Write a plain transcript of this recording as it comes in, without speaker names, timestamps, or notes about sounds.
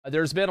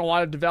There's been a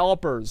lot of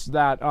developers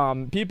that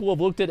people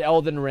have looked at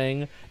Elden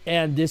Ring,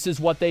 and this is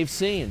what they've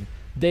seen.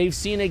 They've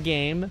seen a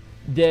game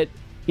that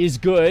is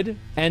good,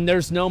 and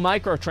there's no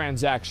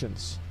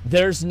microtransactions.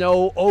 There's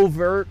no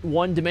overt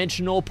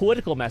one-dimensional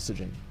political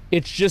messaging.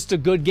 It's just a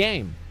good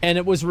game, and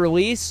it was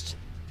released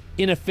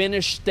in a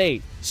finished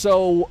state.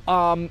 So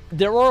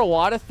there were a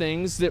lot of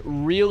things that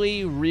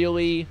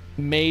really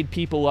made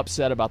people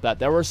upset about that.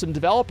 There were some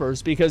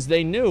developers, because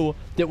they knew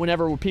that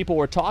whenever people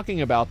were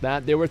talking about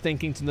that, they were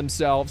thinking to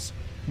themselves,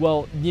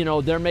 well, you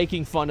know, they're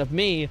making fun of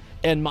me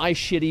and my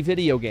shitty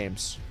video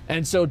games.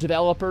 And so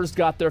developers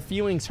got their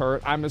feelings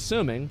hurt, I'm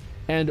assuming,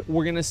 and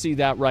we're going to see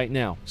that right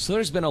now. So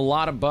there's been a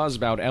lot of buzz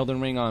about Elden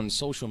Ring on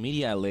social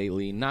media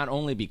lately, not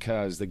only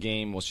because the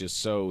game was just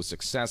so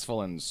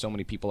successful and so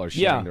many people are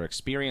sharing their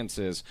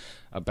experiences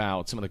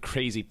about some of the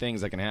crazy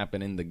things that can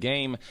happen in the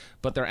game,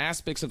 but there are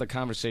aspects of the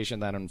conversation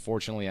that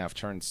unfortunately have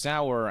turned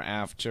sour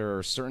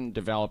after certain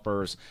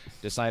developers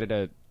decided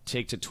to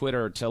take to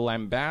Twitter to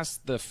lambast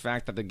the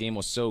fact that the game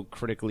was so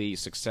critically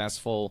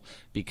successful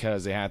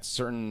because they had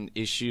certain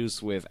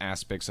issues with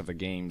aspects of the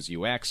game's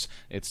UX,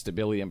 its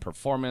stability and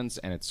performance,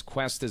 and its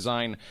quest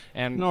design.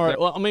 And all right,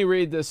 well, let me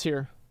read this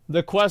here.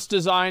 The quest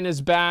design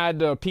is bad,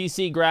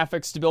 PC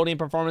graphics, stability and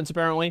performance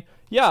apparently.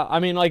 Yeah, I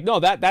mean, like,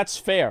 no, that's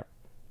fair.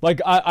 Like,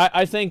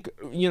 I think,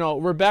 you know,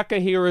 Rebecca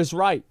here is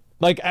right.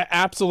 Like,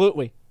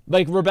 absolutely.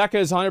 Like, Rebecca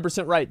is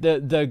 100% right.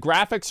 The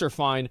graphics are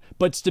fine,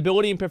 but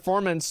stability and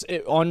performance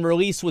on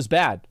release was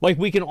bad. Like,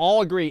 we can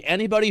all agree.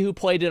 Anybody who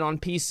played it on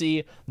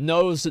PC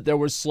knows that there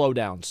was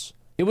slowdowns.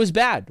 It was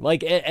bad.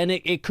 Like, and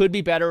it could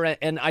be better,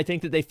 and I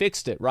think that they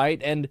fixed it,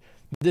 right? And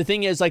the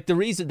thing is, like, the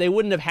reason they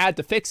wouldn't have had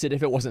to fix it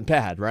if it wasn't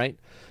bad, right?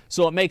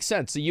 So it makes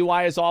sense. The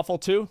UI is awful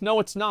too? No,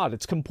 it's not.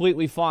 It's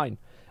completely fine.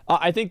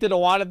 I think that a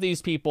lot of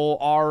these people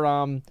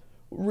are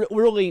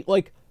really,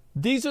 like,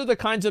 these are the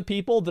kinds of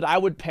people that I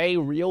would pay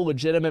real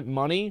legitimate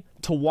money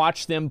to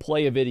watch them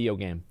play a video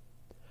game.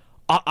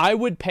 I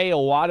would pay a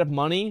lot of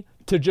money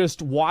to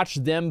just watch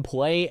them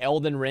play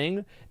Elden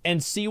Ring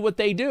and see what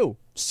they do.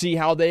 See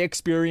how they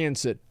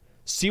experience it.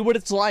 See what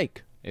it's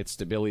like. Its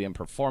stability and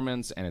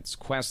performance and its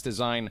quest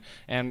design,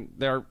 and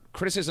there are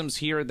criticisms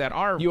here that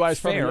are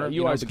fair.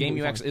 The game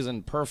UX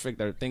isn't perfect.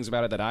 There are things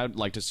about it that I'd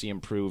like to see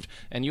improved,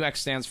 and UX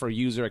stands for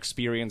user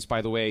experience,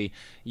 by the way.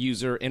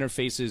 User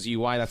interfaces,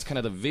 UI, that's kind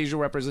of the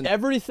visual representation.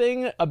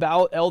 Everything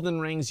about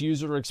Elden Ring's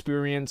user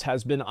experience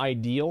has been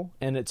ideal,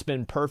 and it's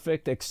been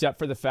perfect, except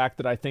for the fact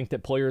that I think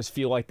that players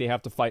feel like they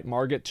have to fight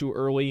Margit too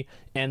early,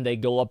 and they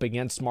go up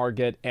against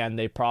Margit, and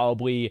they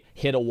probably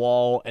hit a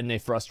wall, and they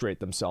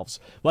frustrate themselves.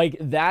 Like,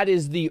 that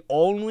is the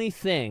only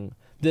thing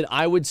that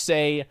I would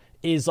say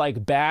is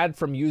like bad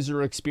from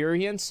user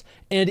experience,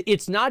 and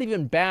it's not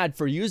even bad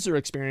for user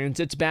experience,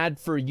 it's bad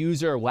for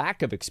user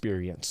lack of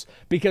experience,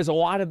 because a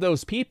lot of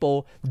those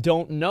people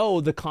don't know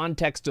the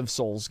context of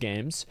Souls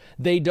games.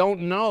 They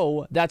don't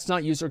know that's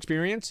not user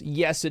experience.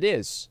 Yes, it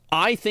is.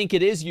 I think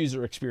it is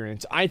user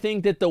experience. I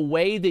think that the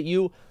way that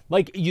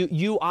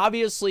you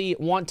obviously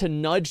want to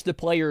nudge the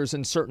players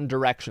in certain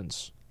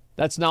directions.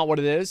 That's not what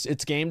it is.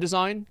 It's game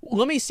design.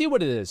 Let me see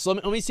what it is.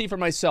 Let me see for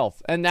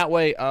myself. And that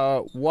way,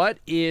 what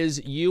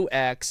is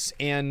UX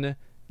in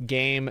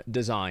game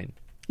design?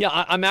 Yeah,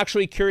 I'm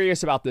actually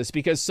curious about this,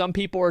 because some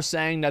people are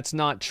saying that's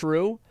not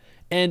true.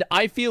 And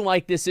I feel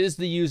like this is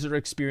the user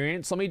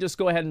experience. Let me just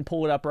go ahead and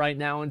pull it up right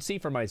now and see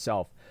for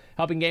myself.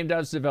 Helping game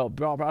devs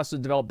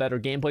develop better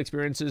gameplay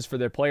experiences for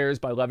their players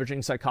by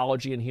leveraging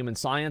psychology and human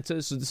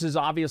sciences. So this is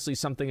obviously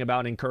something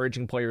about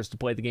encouraging players to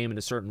play the game in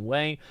a certain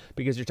way,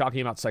 because you're talking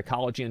about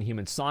psychology and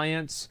human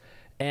science.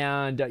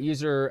 And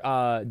user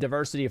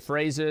diversity of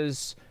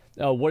phrases.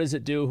 What does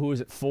it do? Who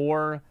is it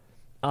for?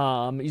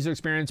 User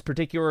experience,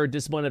 particular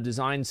discipline of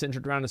design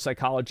centered around the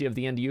psychology of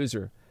the end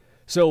user.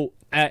 So,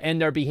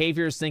 and their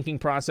behaviors, thinking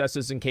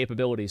processes, and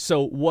capabilities.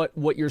 So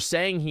what you're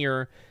saying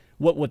here,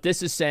 what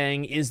this is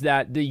saying is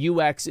that the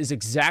UX is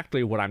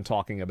exactly what I'm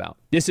talking about.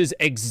 This is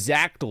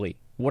exactly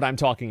what I'm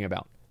talking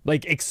about.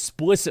 Like,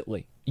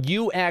 explicitly.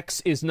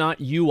 UX is not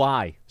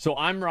UI. So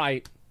I'm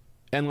right,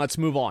 and let's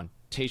move on.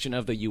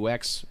 Of the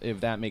UX,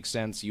 if that makes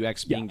sense.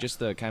 UX being just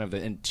the kind of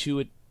the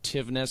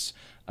intuitiveness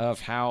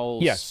of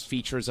how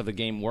features of the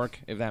game work,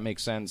 if that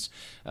makes sense.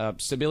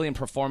 Stability and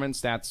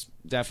performance, that's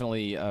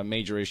definitely a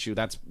major issue.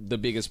 That's the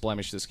biggest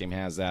blemish this game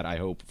has that I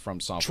hope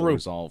FromSoft will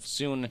resolve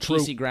soon.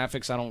 PC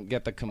graphics, I don't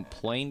get the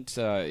complaint.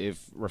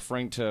 If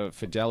referring to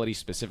fidelity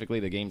specifically,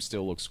 the game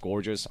still looks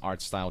gorgeous.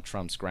 Art style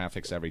trumps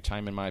graphics every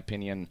time, in my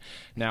opinion.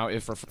 Now,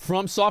 if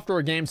From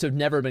Software games have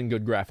never been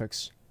good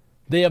graphics.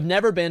 They have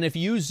never been. If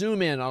you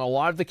zoom in on a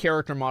lot of the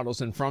character models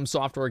in From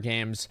Software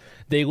games,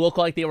 they look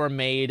like they were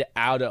made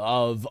out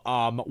of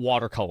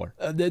watercolor.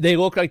 They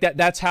look like that.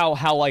 That's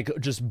how like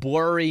just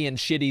blurry and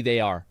shitty they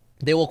are.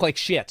 They look like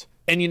shit.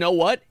 And you know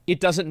what?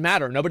 It doesn't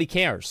matter. Nobody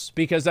cares,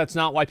 because that's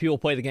not why people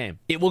play the game.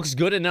 It looks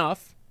good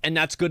enough. and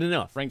that's good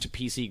enough. Ranked to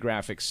PC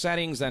graphics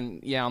settings,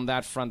 and yeah, on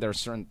that front, there are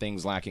certain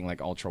things lacking,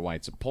 like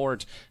ultra-wide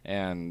support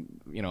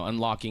and, you know,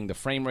 unlocking the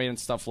frame rate and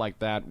stuff like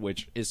that,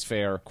 which is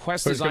fair.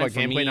 Quest design for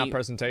gameplay, me, not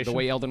presentation. the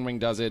way Elden Ring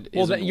does it,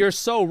 well, you're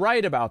so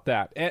right about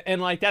that,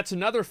 and like that's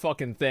another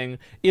fucking thing,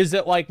 is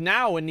that like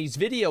now in these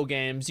video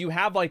games, you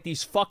have like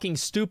these fucking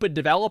stupid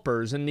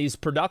developers and these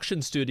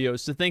production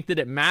studios to think that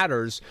it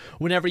matters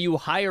whenever you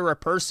hire a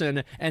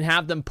person and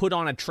have them put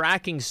on a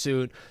tracking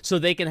suit so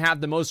they can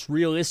have the most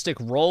realistic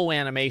roll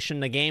animation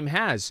the game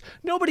has.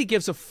 Nobody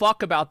gives a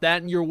fuck about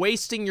that, and you're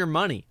wasting your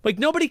money. Like,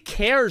 nobody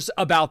cares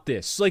about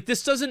this. Like,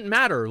 this doesn't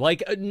matter.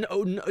 Like,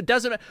 it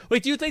doesn't.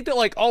 Like, do you think that,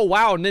 like, oh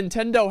wow,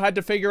 Nintendo had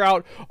to figure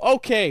out,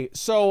 okay,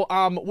 so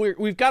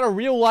we've got a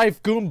real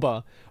life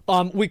Goomba.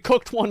 We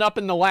cooked one up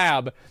in the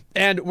lab,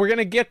 and we're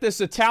gonna get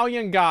this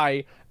Italian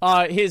guy.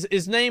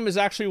 His name is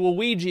actually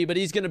Luigi, but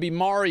he's gonna be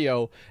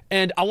Mario.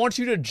 And I want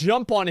you to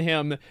jump on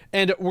him,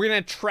 and we're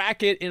gonna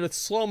track it in a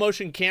slow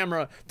motion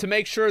camera to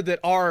make sure that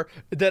our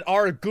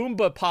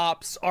Goomba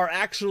pops are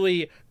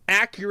actually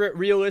accurate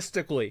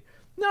realistically.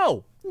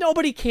 No,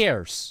 nobody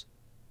cares.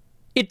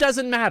 It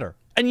doesn't matter.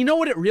 And you know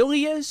what it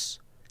really is?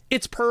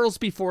 It's pearls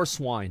before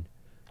swine.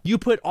 You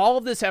put all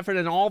of this effort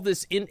and all of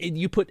this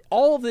you put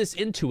all of this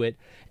into it,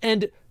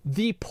 and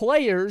the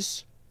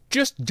players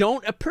just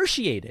don't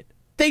appreciate it.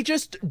 They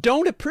just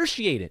don't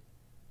appreciate it.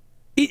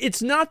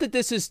 It's not that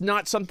this is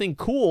not something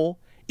cool.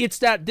 It's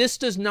that this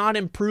does not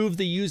improve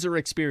the user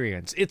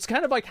experience. It's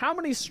kind of like, how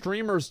many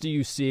streamers do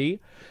you see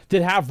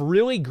that have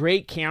really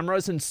great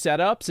cameras and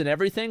setups and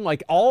everything?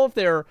 Like, all of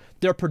their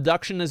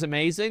production is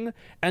amazing,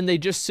 and they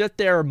just sit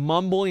there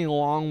mumbling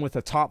along with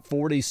a top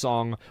 40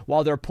 song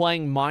while they're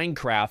playing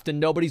Minecraft and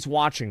nobody's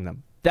watching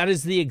them. That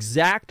is the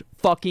exact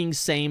fucking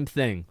same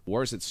thing.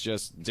 Worse, it's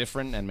just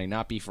different and may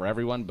not be for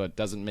everyone, but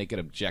doesn't make it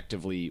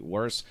objectively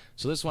worse.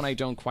 So this one I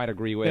don't quite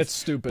agree with. It's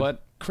stupid.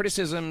 But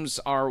criticisms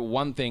are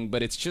one thing,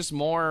 but it's just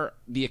more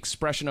the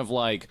expression of,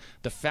 like,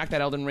 the fact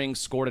that Elden Ring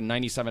scored a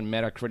 97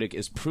 Metacritic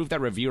is proof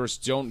that reviewers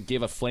don't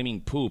give a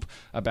flaming poop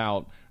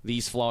about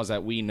these flaws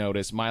that we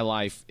notice. My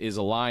life is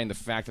a lie, and the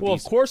fact that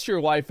of course your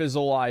life is a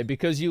lie,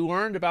 because you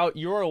learned about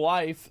your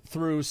life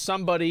through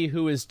somebody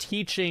who is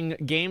teaching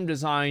game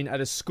design at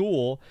a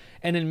school,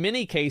 and in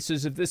many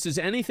cases, if this is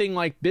anything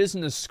like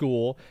business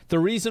school, the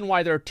reason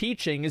why they're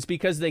teaching is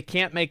because they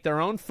can't make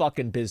their own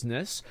fucking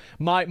business.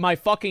 My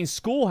fucking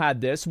school had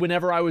this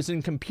whenever I was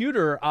in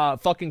computer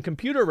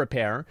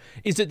repair,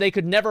 is that they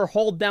could never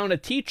hold down a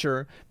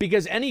teacher,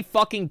 because any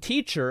fucking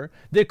teacher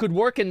that could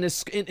work in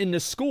this in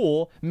the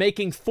school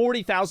making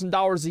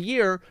 $40,000 a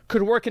year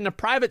could work in the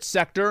private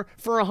sector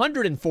for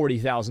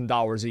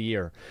 $140,000 a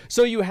year.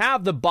 So you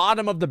have the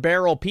bottom of the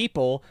barrel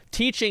people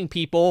teaching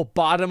people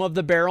bottom of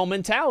the barrel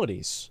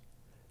mentalities.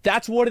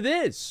 That's what it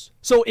is.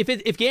 So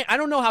I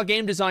don't know how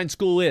game design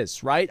school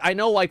is, right? I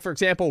know, like, for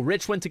example,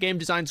 Rich went to game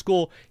design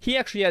school. He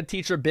actually had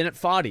teacher Bennett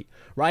Foddy,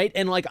 right?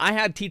 And like, I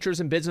had teachers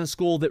in business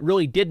school that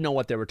really did know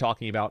what they were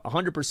talking about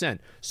 100%.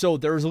 So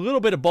there's a little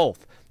bit of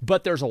both,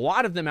 but there's a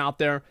lot of them out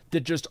there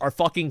that just are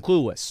fucking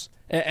clueless.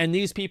 And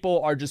these people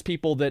are just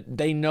people that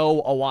they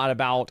know a lot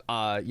about,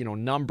 you know,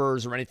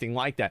 numbers or anything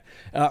like that,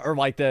 or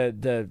like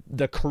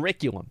the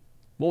curriculum.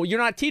 Well, you're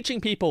not teaching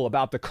people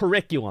about the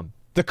curriculum.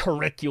 The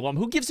curriculum.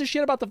 Who gives a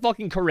shit about the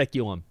fucking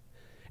curriculum?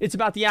 It's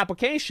about the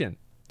application.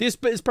 This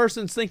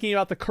person's thinking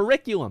about the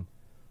curriculum.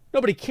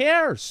 Nobody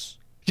cares.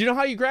 Do you know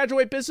how you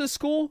graduate business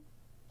school?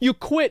 You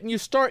quit and you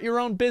start your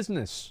own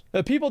business.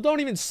 People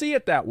don't even see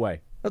it that way.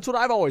 That's what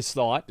I've always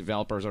thought.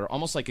 Developers are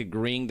almost like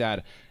agreeing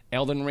that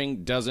Elden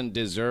Ring doesn't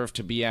deserve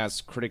to be as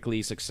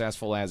critically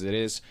successful as it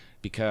is,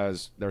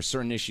 because there are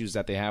certain issues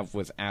that they have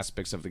with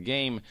aspects of the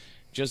game.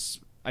 Just,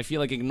 I feel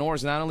like,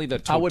 ignores not only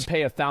the... I would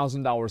pay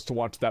 $1,000 to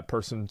watch that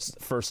person's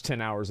first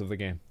 10 hours of the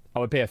game. I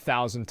would pay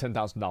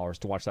 $10,000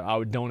 to watch that. I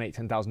would donate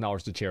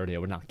 $10,000 to charity. I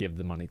would not give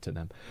the money to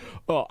them.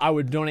 Oh, I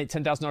would donate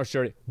 $10,000 to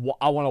charity.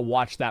 I want to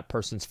watch that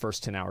person's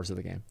first 10 hours of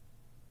the game.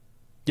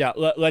 Yeah,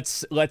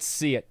 let's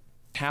see it.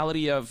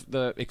 Of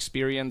the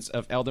experience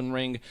of Elden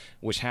Ring,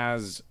 which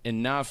has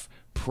enough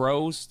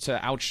pros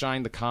to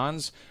outshine the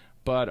cons,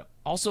 but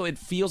also it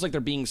feels like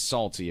they're being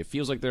salty. It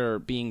feels like they're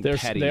being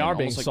petty. They are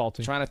being like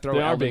salty. Trying to throw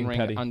Elden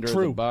Ring under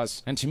the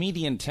bus. And to me,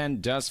 the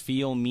intent does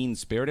feel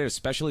mean-spirited,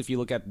 especially if you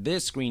look at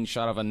this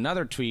screenshot of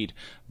another tweet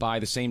by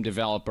the same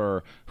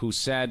developer who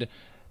said,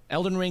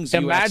 Elden Ring's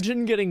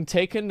Imagine getting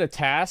taken to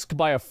task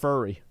by a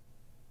furry.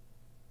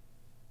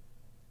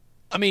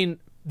 I mean,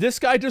 this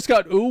guy just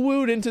got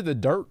uwooed into the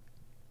dirt.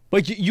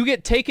 Like, you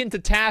get taken to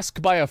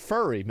task by a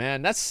furry,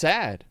 man. That's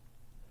sad.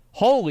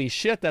 Holy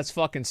shit, that's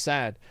fucking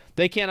sad.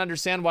 They can't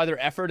understand why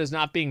their effort is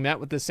not being met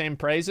with the same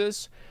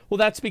praises. Well,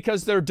 that's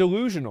because they're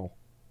delusional.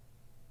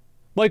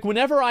 Like,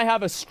 whenever I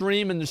have a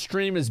stream and the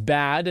stream is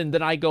bad, and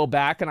then I go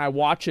back and I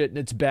watch it and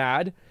it's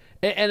bad,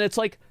 and it's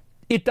like,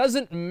 it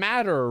doesn't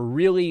matter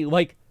really.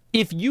 Like,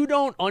 if you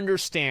don't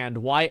understand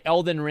why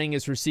Elden Ring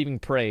is receiving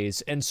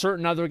praise and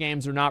certain other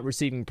games are not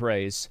receiving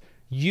praise,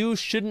 you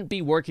shouldn't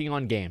be working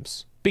on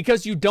games.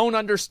 Because you don't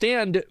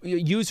understand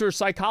user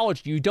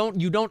psychology. You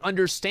don't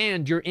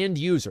understand your end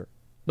user.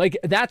 Like,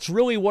 that's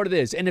really what it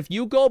is. And if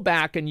you go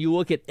back and you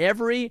look at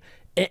every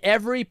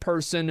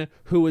person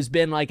who has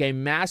been like a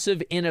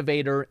massive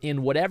innovator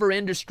in whatever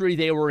industry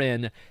they were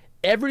in,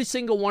 every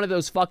single one of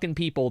those fucking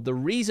people, the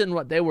reason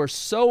what they were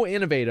so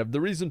innovative,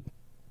 the reason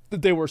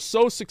that they were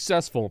so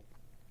successful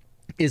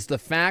is the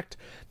fact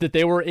that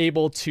they were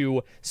able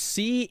to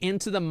see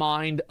into the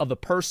mind of a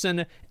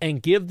person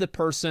and give the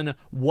person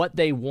what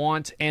they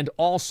want and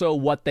also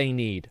what they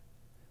need.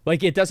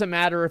 Like, it doesn't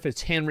matter if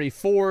it's Henry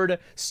Ford,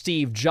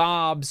 Steve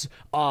Jobs,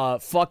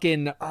 let's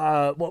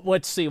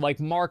see, like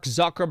Mark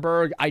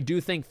Zuckerberg. I do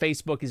think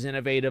Facebook is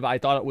innovative. I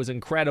thought it was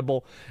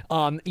incredible.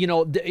 You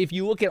know, if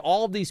you look at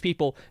all of these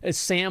people,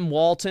 Sam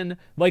Walton,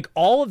 like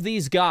all of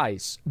these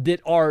guys that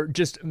are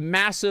just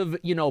massive,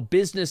 you know,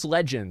 business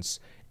legends,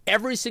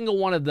 every single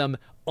one of them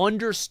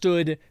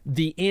understood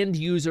the end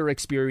user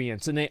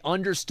experience and they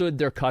understood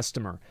their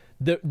customer.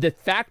 The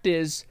fact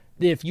is,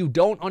 if you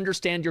don't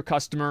understand your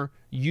customer,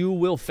 you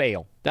will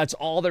fail. That's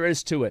all there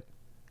is to it.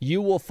 You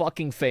will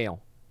fucking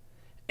fail.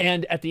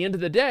 And at the end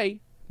of the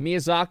day,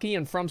 Miyazaki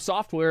and From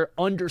Software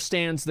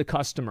understands the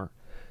customer.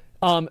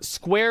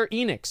 Square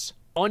Enix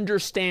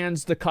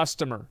understands the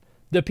customer.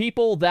 The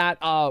people that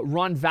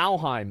run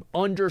Valheim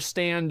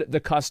understand the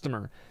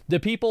customer. The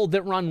people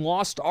that run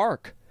Lost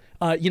Ark,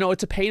 you know,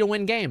 it's a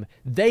pay-to-win game.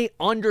 They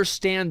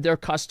understand their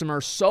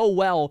customer so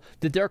well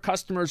that their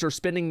customers are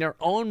spending their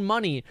own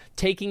money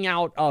taking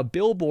out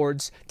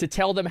billboards to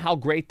tell them how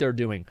great they're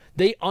doing.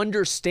 They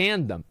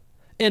understand them.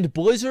 And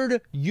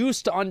Blizzard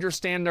used to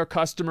understand their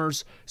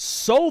customers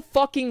so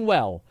fucking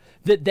well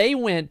that they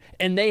went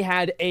and they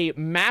had a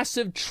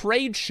massive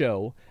trade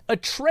show,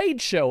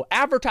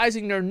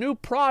 advertising their new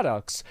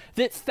products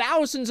that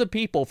thousands of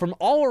people from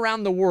all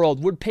around the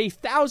world would pay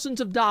thousands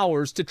of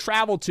dollars to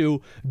travel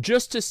to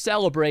just to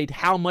celebrate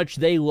how much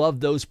they love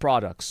those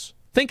products.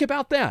 Think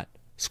about that.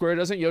 Square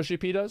doesn't, Yoshi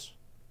P does?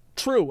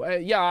 True.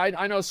 Yeah,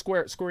 I know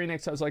Square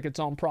Enix has like its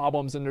own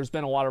problems, and there's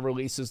been a lot of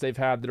releases they've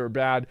had that are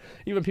bad.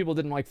 Even people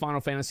didn't like Final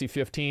Fantasy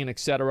 15,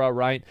 etc.,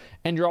 right?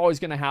 And you're always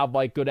going to have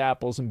like good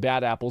apples and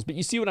bad apples, but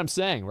you see what I'm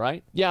saying,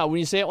 right? Yeah, when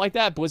you say it like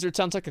that, Blizzard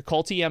sounds like a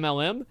culty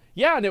MLM.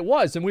 Yeah, and it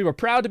was, and we were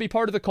proud to be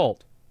part of the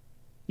cult.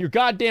 You're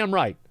goddamn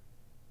right.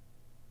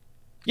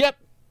 Yep,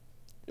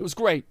 it was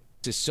great.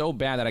 Is so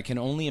bad that I can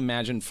only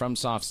imagine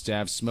FromSoft's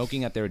devs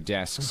smoking at their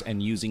desks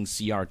and using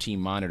CRT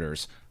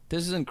monitors.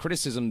 This isn't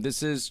criticism.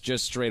 This is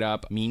just straight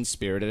up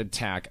mean-spirited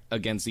attack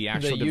against the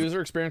actual... The user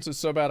experience is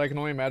so bad, I can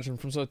only imagine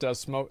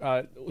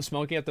FromSoft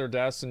smoking at their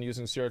desks and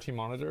using CRT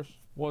monitors.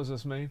 What does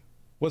this mean?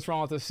 What's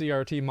wrong with the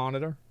CRT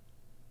monitor?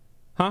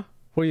 Huh?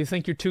 What, do you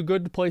think you're too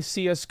good to play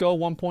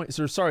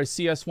CSGO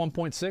CS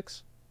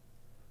 1.6?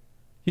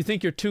 You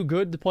think you're too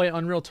good to play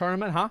Unreal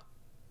Tournament, huh?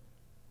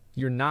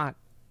 You're not.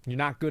 You're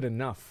not good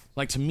enough.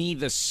 Like, to me,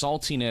 the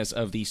saltiness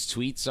of these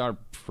tweets are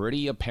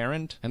pretty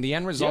apparent. And the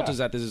end result is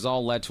that this has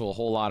all led to a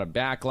whole lot of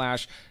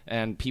backlash,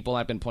 and people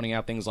have been pointing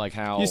out things like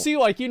how... You see,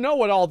 like, you know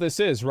what all this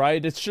is,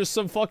 right? It's just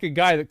some fucking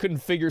guy that couldn't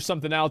figure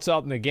something else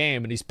out in the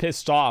game, and he's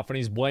pissed off, and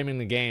he's blaming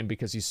the game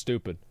because he's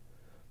stupid.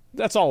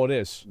 That's all it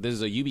is. This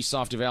is a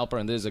Ubisoft developer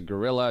and this is a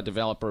Guerrilla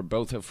developer,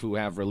 both of who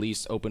have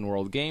released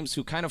open-world games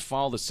who kind of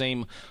follow the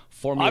same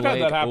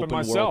formulaic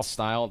open-world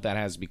style that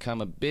has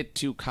become a bit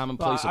too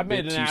commonplace, a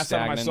bit too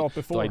stagnant.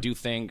 Though I do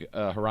think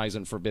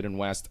Horizon Forbidden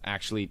West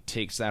actually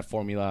takes that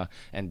formula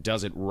and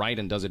does it right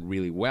and does it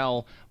really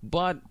well,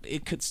 but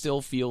it could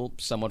still feel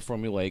somewhat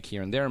formulaic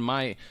here and there, in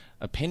my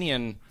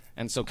opinion.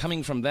 And so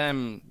coming from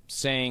them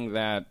saying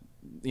that,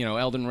 you know,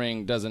 Elden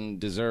Ring doesn't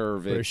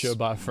deserve its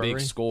big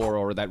score,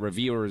 or that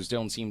reviewers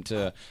don't seem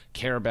to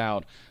care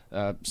about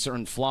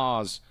certain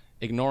flaws,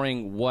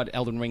 ignoring what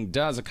Elden Ring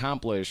does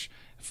accomplish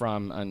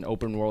from an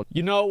open world.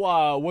 You know,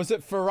 was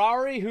it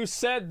Ferrari who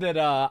said that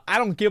I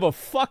don't give a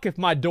fuck if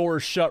my door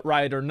is shut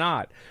right or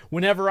not.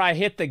 Whenever I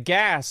hit the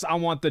gas, I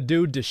want the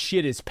dude to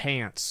shit his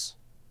pants.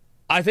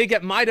 I think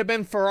it might have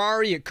been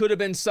Ferrari. It could have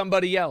been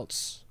somebody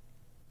else.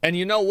 And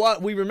you know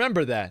what? We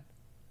remember that.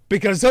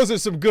 Because those are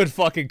some good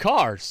fucking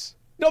cars.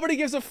 Nobody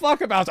gives a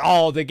fuck about,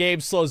 oh, the game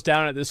slows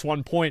down at this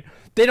one point.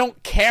 They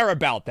don't care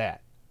about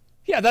that.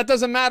 Yeah, that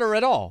doesn't matter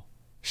at all.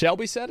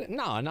 Shelby said it?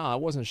 No,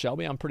 it wasn't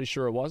Shelby. I'm pretty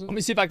sure it wasn't. Let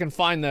me see if I can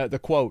find the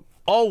quote.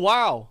 Oh,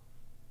 wow.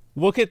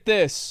 Look at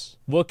this.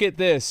 Look at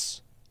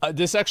this.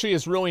 This actually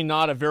is really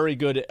not a very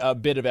good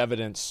bit of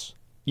evidence.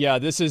 Yeah,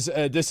 this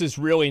is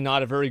really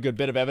not a very good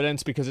bit of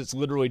evidence because it's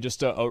literally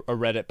just a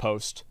Reddit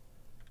post.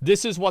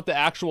 This is what the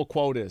actual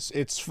quote is.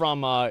 It's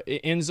from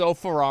Enzo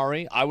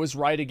Ferrari. I was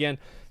right again.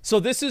 So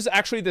this is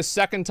actually the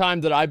second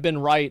time that I've been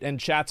right and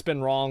chat's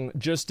been wrong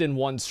just in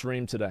one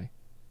stream today.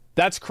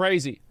 That's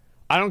crazy.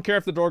 I don't care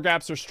if the door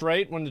gaps are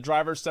straight. When the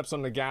driver steps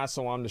on the gas,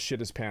 I want him to shit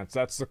his pants.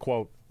 That's the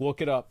quote.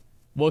 Look it up.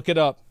 Look it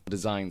up.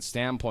 Design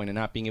standpoint and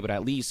not being able to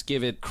at least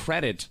give it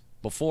credit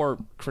before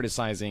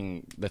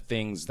criticizing the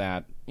things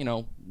that, you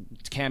know,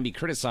 can be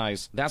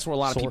criticized, that's where a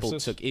lot of people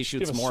took issue.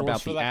 It's more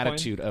about the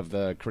attitude of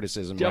the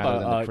criticism rather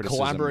than the criticism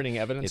collaborating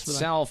evidence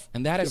itself.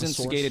 And that has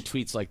instigated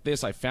tweets like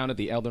this. I founded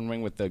the Elden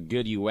Ring with the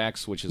good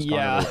UX, which has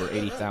garnered over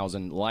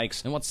 80,000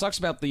 likes. And what sucks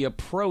about the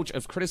approach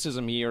of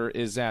criticism here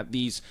is that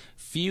these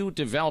few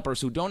developers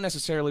who don't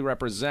necessarily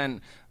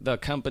represent the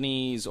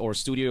companies or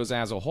studios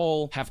as a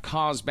whole have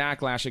caused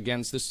backlash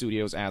against the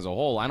studios as a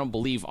whole. I don't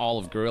believe all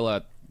of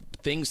Guerrilla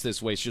thinks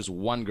this way. It's just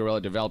one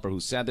Guerrilla developer who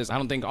said this. I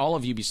don't think all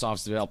of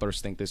Ubisoft's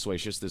developers think this way.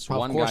 It's just this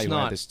one guy who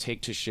had this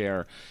take to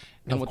share.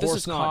 And what this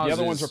has caused the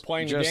other ones are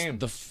playing just the game.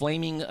 The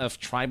flaming of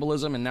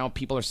tribalism, and now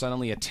people are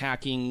suddenly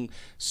attacking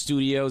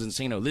studios and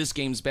saying, "No, this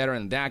game's better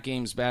and that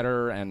game's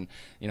better," and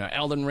you know,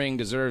 Elden Ring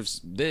deserves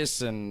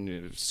this,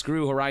 and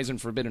screw Horizon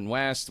Forbidden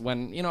West.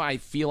 When, you know, I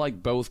feel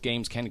like both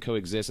games can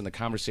coexist, and the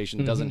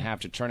conversation doesn't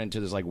have to turn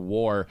into this like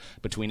war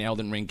between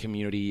Elden Ring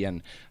community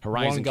and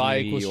Horizon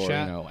community, or you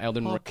know,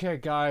 Elden Ring. Okay,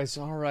 guys.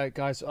 All right,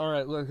 guys. All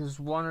right. Look, there's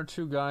one or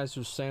two guys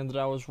who are saying that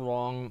I was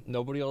wrong.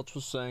 Nobody else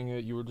was saying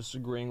it. You were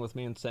disagreeing with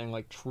me and saying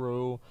like true.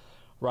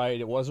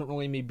 Right, it wasn't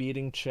really me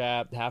beating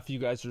chat. Half of you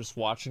guys are just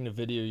watching the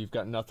video. You've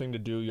got nothing to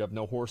do. You have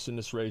no horse in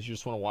this race. You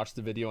just want to watch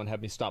the video and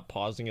have me stop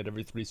pausing it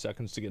every 3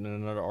 seconds to get in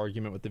another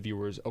argument with the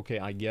viewers. Okay,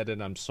 I get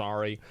it. I'm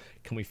sorry.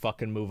 Can we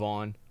fucking move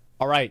on?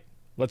 All right,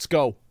 let's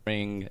go.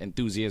 Ring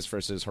enthusiasts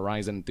versus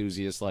Horizon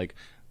enthusiasts, like,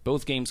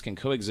 both games can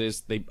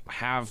coexist. They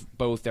have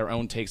both their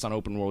own takes on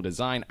open world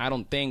design. I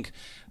don't think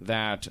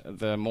that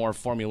the more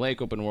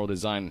formulaic open world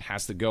design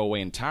has to go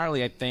away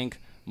entirely. I think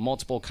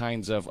multiple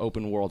kinds of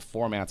open world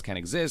formats can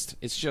exist.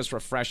 It's just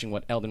refreshing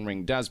what Elden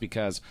Ring does,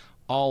 because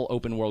all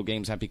open world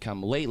games have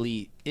become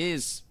lately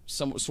is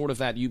some sort of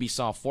that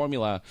Ubisoft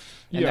formula,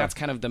 and that's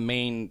kind of the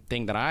main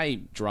thing that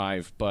I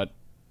drive. But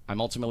I'm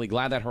ultimately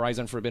glad that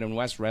Horizon Forbidden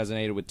West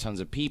resonated with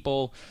tons of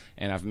people,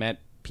 and I've met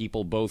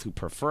people both who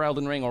prefer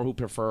Elden Ring or who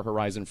prefer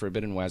Horizon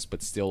Forbidden West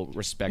but still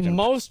respect it.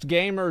 Most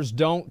gamers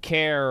don't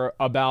care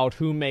about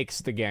who makes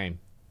the game.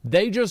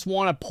 They just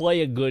want to play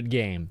a good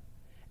game.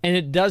 And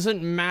it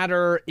doesn't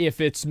matter if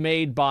it's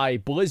made by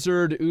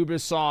Blizzard,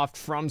 Ubisoft,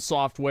 From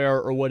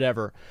Software, or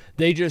whatever.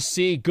 They just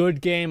see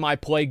good game, I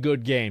play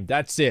good game.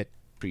 That's it.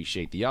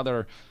 Appreciate the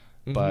other,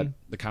 but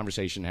the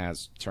conversation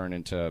has turned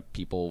into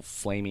people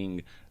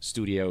flaming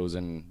studios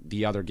and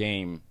the other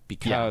game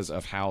because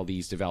of how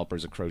these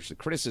developers approach the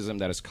criticism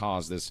that has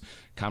caused this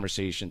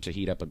conversation to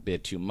heat up a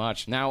bit too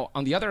much. Now,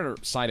 on the other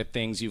side of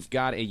things, you've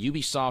got a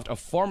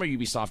former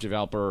Ubisoft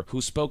developer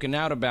who's spoken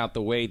out about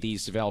the way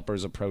these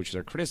developers approach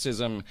their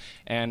criticism,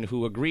 and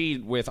who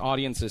agreed with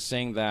audiences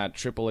saying that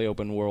AAA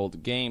open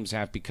world games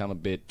have become a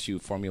bit too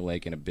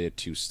formulaic and a bit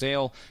too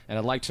stale. And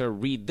I'd like to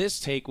read this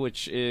take,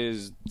 which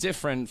is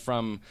different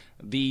from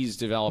these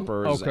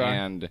developers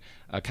and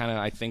kind of,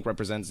 I think,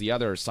 represents the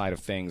other side of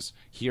things.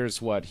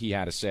 Here's what he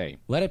had to say.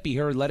 Let it be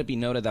heard, let it be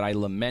noted that I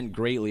lament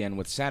greatly and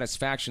with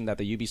satisfaction that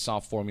the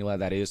Ubisoft formula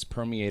that is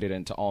permeated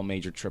into all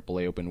major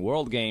AAA open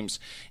world games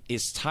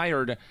is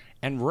tired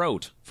and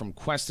rote, from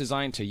quest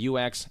design to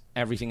UX,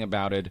 everything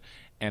about it.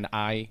 And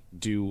I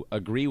do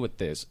agree with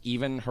this.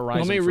 Even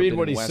Horizon Let me read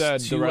what he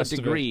said. To the rest a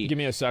degree, of it. Give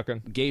me a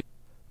second. Gave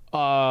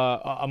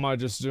I'm gonna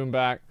just zoom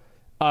back.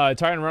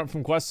 Tired and rote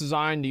from quest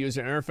design to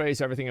user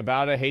interface, everything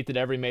about it. Hate that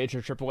every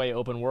major AAA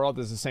open world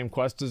has the same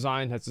quest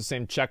design, has the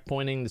same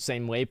checkpointing, the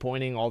same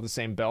waypointing, all the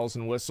same bells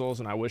and whistles,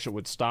 and I wish it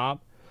would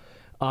stop.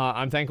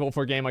 I'm thankful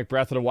for a game like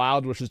Breath of the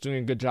Wild, which is doing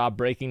a good job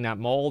breaking that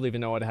mold,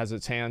 even though it has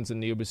its hands in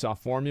the Ubisoft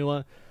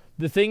formula.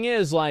 The thing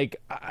is, like,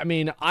 I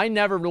mean, I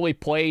never really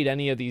played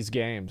any of these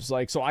games,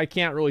 like, so I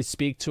can't really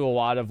speak to a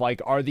lot of,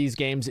 like, are these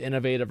games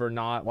innovative or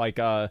not, like,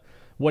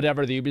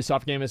 whatever the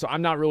Ubisoft game is. So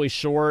I'm not really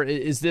sure.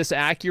 Is this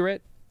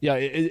accurate? Yeah,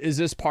 is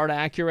this part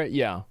accurate?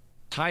 Yeah.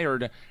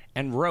 Tired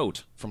and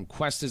rote, from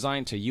quest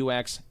design to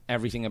UX,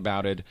 everything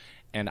about it.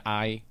 And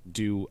I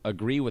do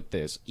agree with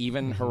this.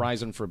 Even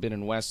Horizon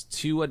Forbidden West,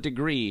 to a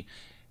degree,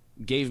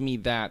 gave me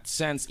that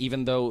sense,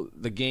 even though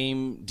the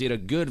game did a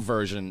good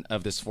version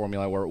of this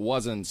formula where it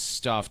wasn't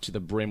stuffed to the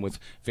brim with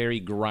very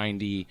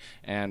grindy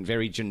and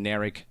very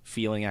generic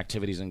feeling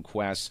activities and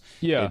quests.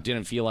 Yeah. It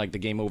didn't feel like the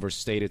game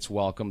overstayed its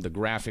welcome. The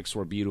graphics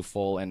were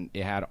beautiful, and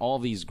it had all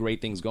these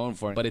great things going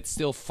for it, but it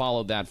still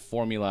followed that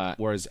formula,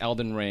 whereas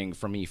Elden Ring,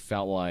 for me,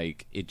 felt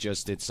like it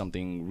just did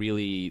something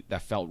really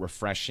that felt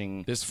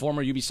refreshing. This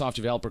former Ubisoft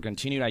developer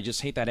continued, I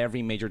just hate that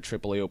every major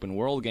AAA open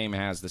world game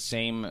has the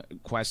same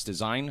quest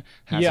design,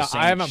 has the same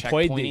I haven't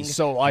played these,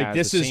 so like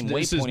this is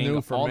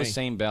new for me. All the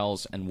same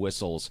bells and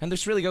whistles, and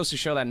this really goes to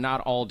show that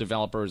not all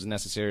developers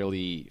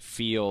necessarily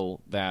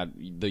feel that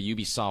the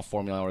Ubisoft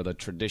formula or the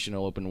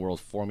traditional open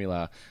world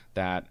formula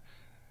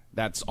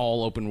that's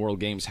all open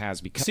world games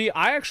has become. See,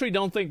 I actually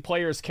don't think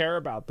players care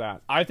about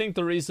that. I think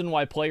the reason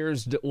why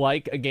players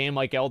like a game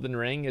like Elden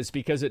Ring is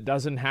because it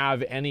doesn't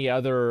have any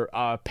other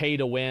pay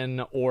to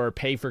win or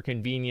pay for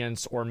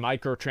convenience or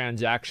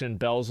microtransaction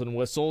bells and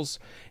whistles,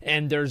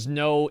 and there's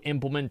no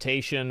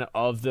implementation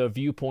of the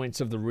viewpoints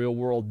of the real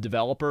world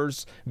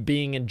developers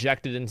being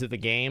injected into the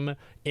game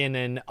in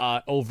an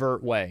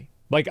overt way.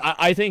 Like,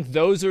 I think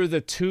those are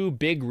the two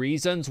big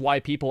reasons why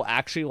people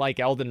actually like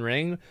Elden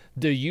Ring.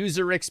 The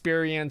user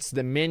experience,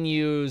 the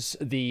menus,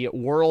 the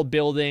world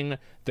building,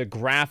 the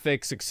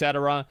graphics,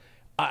 etc.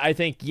 I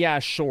think, yeah,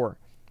 sure.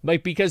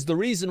 Like, because the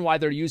reason why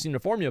they're using the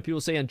formula, people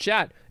say in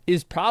chat,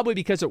 is probably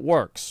because it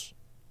works.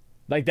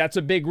 Like, that's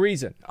a big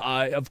reason.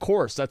 Of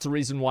course, that's the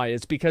reason why.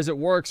 It's because it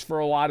works for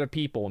a lot of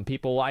people, and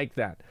people like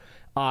that.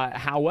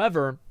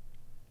 However,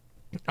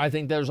 I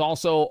think there's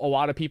also a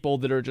lot of people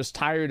that are just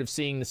tired of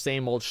seeing the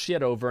same old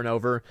shit over and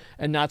over,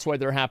 and that's why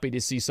they're happy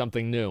to see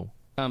something new.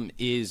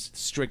 Is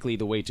strictly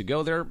the way to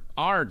go. There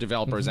are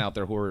developers out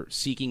there who are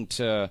seeking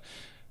to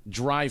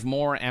drive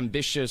more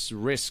ambitious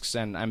risks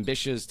and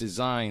ambitious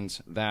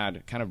designs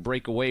that kind of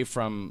break away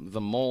from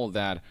the mold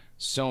that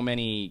so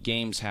many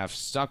games have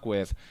stuck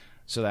with,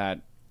 so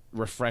that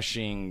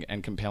refreshing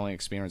and compelling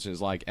experiences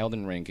like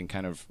Elden Ring can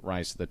kind of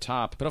rise to the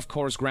top. But of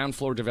course, ground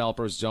floor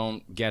developers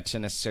don't get to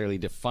necessarily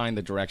define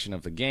the direction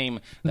of the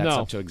game. That's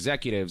up to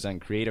executives and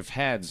creative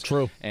heads.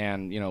 True.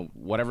 And,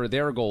 whatever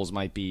their goals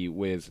might be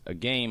with a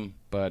game,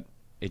 but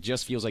it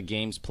just feels like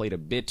games played a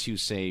bit too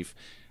safe,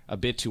 a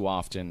bit too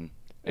often.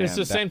 It's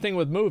the same thing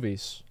with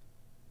movies.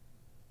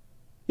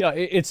 Yeah,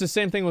 it's the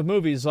same thing with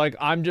movies. Like,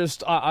 I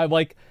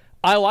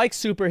like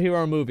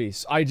superhero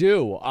movies. I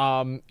do.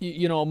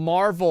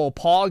 Marvel,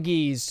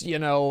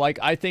 Poggies, like,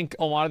 I think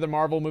a lot of the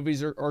Marvel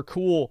movies are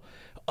cool.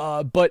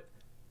 But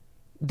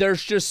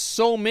there's just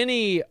so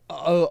many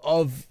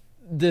of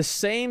the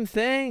same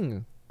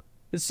thing.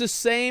 It's the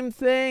same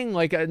thing.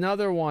 Like,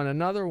 another one,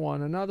 another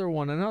one, another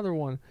one, another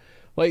one.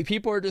 Like,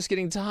 people are just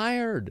getting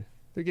tired.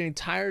 They're getting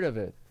tired of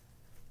it.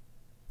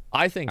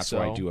 I think so.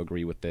 That's why I do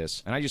agree with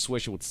this, and I just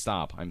wish it would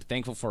stop. I'm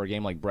thankful for a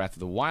game like Breath of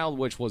the Wild,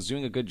 which was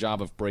doing a good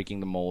job of breaking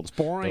the mold. It's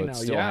boring now,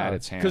 still had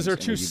its hands because they're in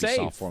too the Ubisoft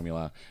safe.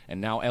 formula,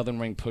 and now Elden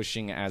Ring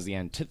pushing as the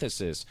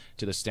antithesis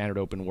to the standard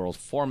open world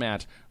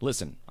format.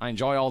 Listen, I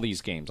enjoy all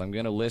these games. I'm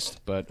going to list,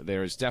 but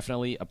there is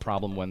definitely a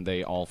problem when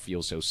they all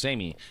feel so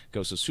samey.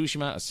 Ghost of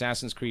Tsushima,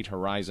 Assassin's Creed,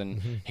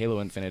 Horizon, Halo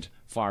Infinite,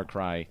 Far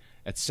Cry,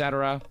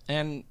 etc.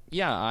 And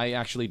yeah, I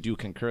actually do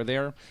concur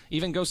there.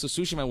 Even Ghost of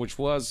Tsushima, which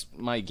was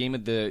my game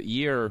of the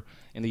year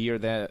in the year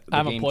that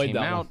the game came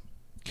out,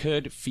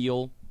 could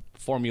feel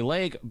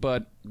formulaic,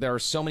 but there are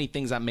so many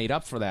things that made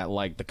up for that,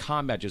 like the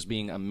combat just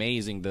being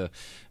amazing, the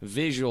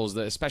visuals,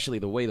 especially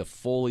the way the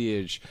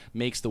foliage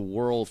makes the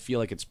world feel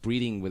like it's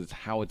breathing with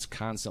how it's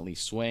constantly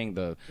swaying,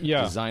 the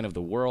design of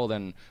the world,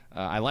 and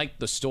I like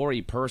the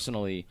story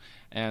personally,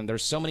 and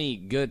there's so many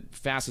good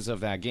facets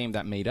of that game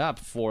that made up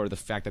for the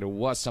fact that it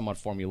was somewhat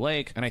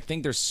formulaic, and I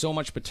think there's so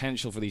much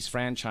potential for these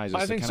franchises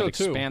to kind of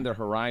expand their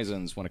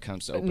horizons when it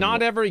comes to open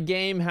Not every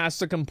game has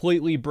to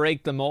completely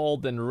break the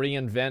mold and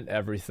reinvent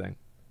everything.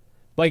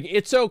 Like,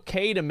 it's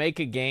okay to make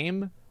a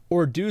game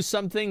or do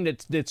something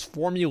that's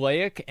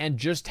formulaic and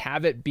just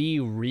have it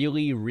be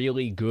really,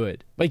 really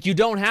good. Like, you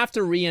don't have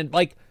to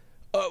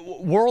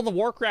World of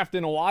Warcraft,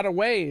 in a lot of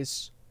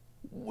ways,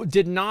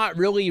 did not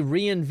really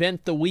reinvent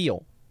the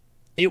wheel.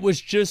 It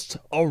was just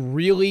a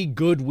really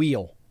good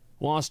wheel.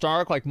 Lost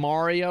Ark, like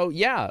Mario,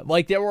 yeah.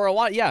 Like, there were a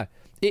lot, yeah.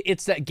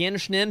 It's that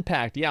Genshin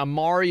Impact, yeah.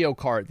 Mario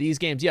Kart, these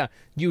games, yeah.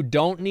 You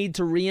don't need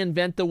to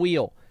reinvent the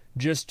wheel.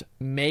 Just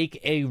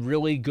make a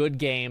really good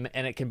game,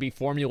 and it can be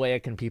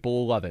formulaic, and people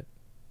will love it.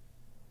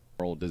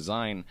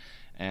 Design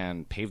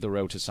and pave the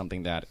road to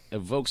something that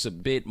evokes a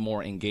bit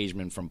more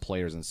engagement from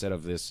players instead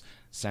of this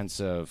sense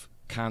of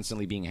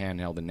constantly being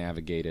handheld and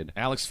navigated.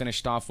 Alex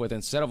finished off with,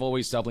 instead of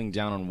always doubling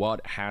down on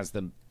what has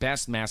the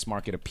best mass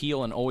market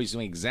appeal and always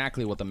doing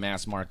exactly what the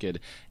mass market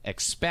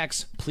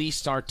expects, please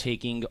start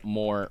taking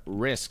more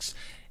risks.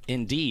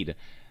 Indeed.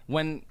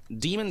 When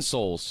Demon's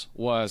Souls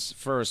was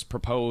first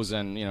proposed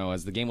and,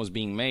 as the game was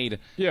being made,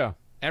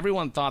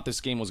 everyone thought this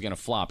game was going to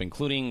flop,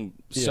 including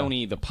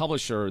Sony, the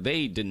publisher.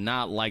 They did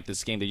not like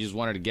this game. They just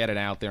wanted to get it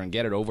out there and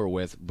get it over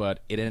with,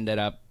 but it ended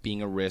up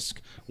being a risk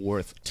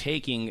worth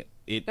taking.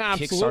 It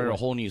kickstarted a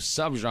whole new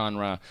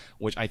subgenre,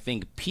 which I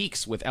think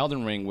peaks with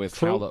Elden Ring, with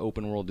how the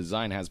open world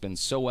design has been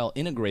so well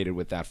integrated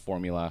with that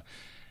formula.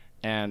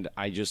 And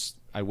I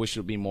wish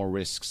there would be more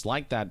risks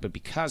like that, but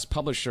because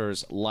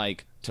publishers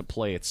like to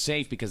play it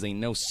safe, because they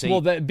know safe...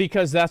 Well,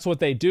 because that's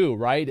what they do,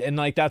 right? And,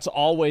 like, that's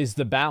always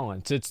the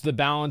balance. It's the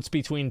balance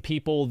between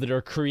people that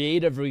are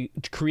creatively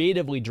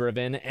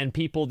driven and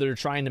people that are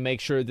trying to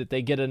make sure that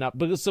they get enough...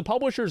 Because the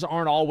publishers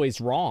aren't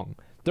always wrong.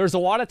 There's a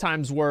lot of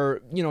times where,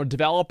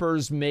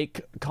 developers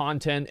make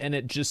content and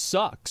it just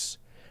sucks.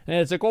 And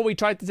it's like, well, we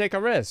tried to take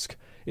a risk.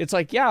 It's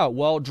like, yeah,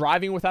 well,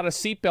 driving without a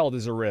seatbelt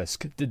is a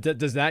risk.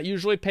 Does that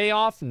usually pay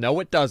off? No,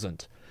 it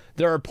doesn't.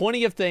 There are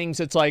plenty of things.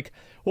 It's like,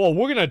 well,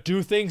 we're going to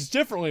do things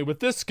differently with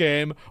this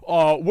game.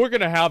 We're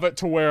going to have it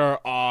to where,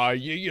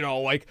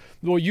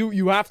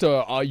 you have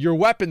to, your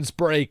weapons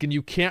break and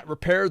you can't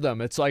repair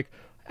them. It's like,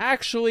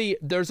 actually,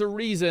 there's a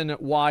reason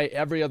why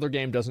every other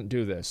game doesn't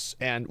do this,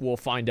 and we'll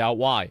find out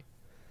why.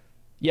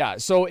 Yeah,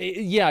 so,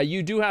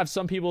 you do have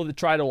some people that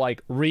try to,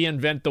 like,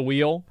 reinvent the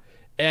wheel,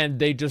 and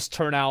they just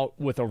turn out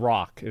with a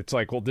rock. It's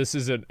like, well, this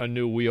isn't a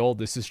new wheel.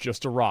 This is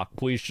just a rock.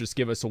 Please just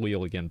give us a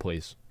wheel again,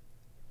 please.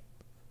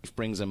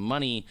 brings in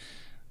money,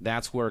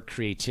 that's where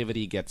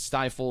creativity gets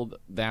stifled.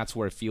 That's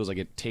where it feels like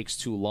it takes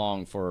too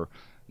long for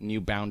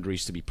new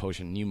boundaries to be pushed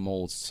and new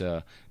molds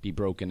to be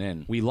broken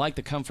in. We like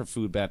the comfort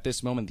food, but at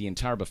this moment, the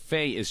entire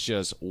buffet is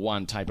just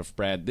one type of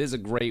bread. This is a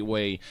great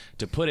way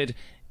to put it.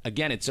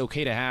 Again, it's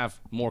okay to have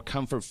more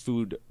comfort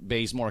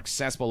food-based, more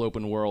accessible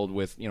open world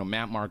with, you know,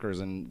 map markers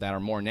and that are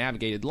more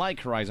navigated,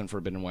 like Horizon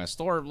Forbidden West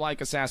or like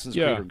Assassin's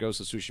Creed or Ghost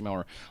of Tsushima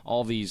or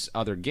all these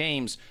other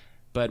games.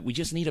 But we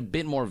just need a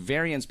bit more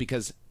variance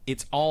because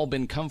it's all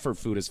been comfort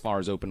food as far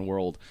as open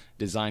world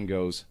design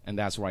goes, and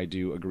that's where I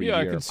do agree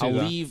here. I'll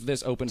leave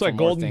this open for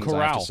more things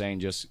I have to say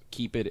and just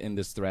keep it in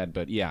this thread.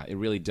 But yeah, it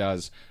really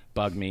does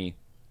bug me.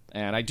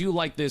 And I do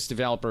like this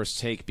developer's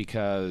take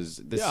because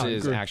this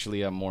is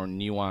actually a more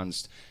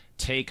nuanced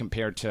take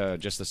compared to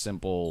just a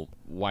simple,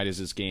 why does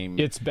this game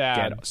get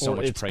so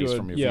much praise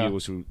from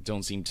reviewers who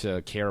don't seem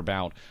to care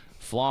about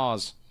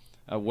flaws?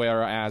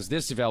 Whereas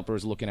this developer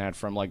is looking at it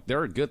from like,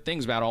 there are good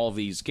things about all of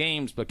these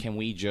games, but can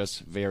we just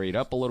vary it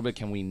up a little bit?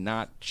 Can we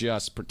not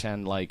just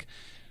pretend like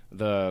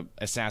the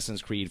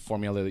Assassin's Creed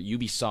formula, the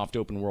Ubisoft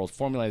open world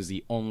formula is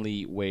the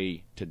only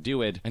way to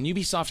do it? And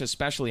Ubisoft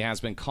especially has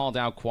been called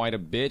out quite a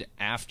bit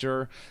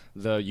after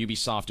the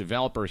Ubisoft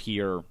developer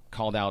here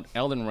called out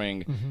Elden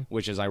Ring,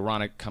 which is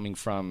ironic coming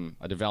from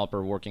a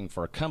developer working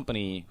for a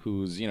company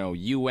whose, you know,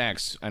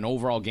 UX and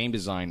overall game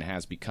design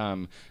has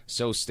become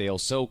so stale,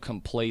 so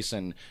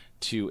complacent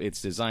to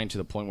its design to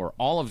the point where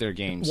all of their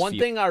games One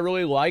thing I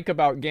really like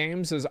about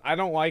games is I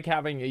don't like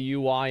having a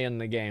UI in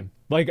the game.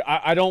 Like,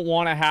 I don't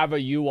want to have a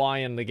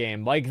UI in the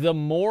game. Like, the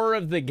more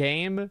of the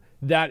game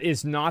that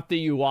is not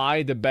the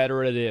UI, the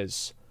better it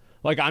is.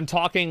 Like, I'm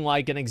talking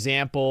like an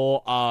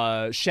example,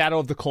 Shadow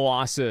of the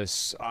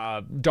Colossus,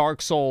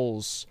 Dark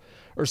Souls,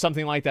 or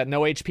something like that.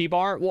 No HP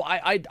bar? Well,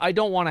 I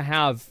don't want to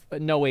have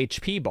no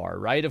HP bar,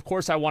 right? Of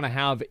course, I want to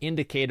have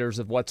indicators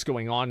of what's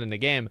going on in the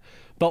game.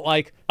 But,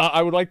 like,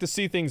 I would like to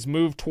see things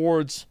move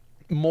towards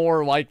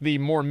more like the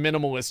more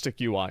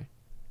minimalistic UI.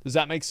 Does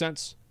that make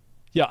sense?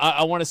 Yeah,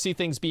 I want to see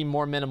things be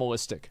more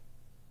minimalistic.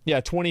 Yeah,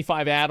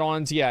 25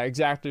 add-ons. Yeah,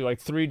 exactly. Like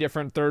 3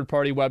 different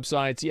third-party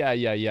websites.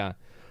 Yeah.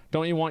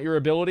 Don't you want your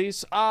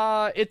abilities?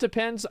 It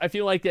depends. I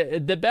feel like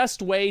the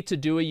best way to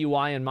do a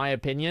UI, in my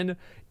opinion,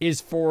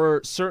 is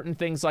for certain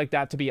things like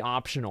that to be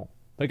optional.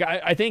 Like,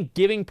 I think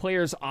giving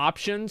players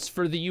options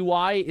for the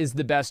UI is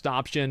the best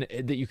option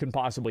that you can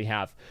possibly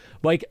have.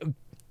 Like,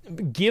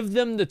 give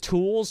them the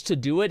tools to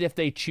do it if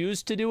they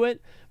choose to do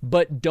it,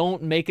 but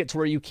don't make it to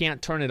where you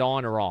can't turn it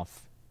on or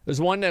off. There's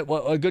one that,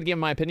 well, a good game in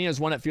my opinion is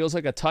one that feels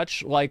like a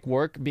touch like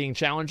work being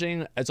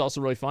challenging. It's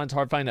also really fun. It's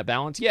hard finding that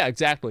balance. Yeah,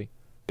 exactly.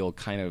 Feel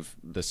kind of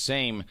the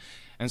same.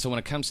 And so when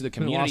it comes to the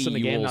community,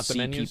 you will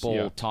see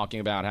people talking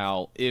about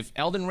how if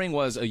Elden Ring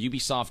was a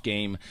Ubisoft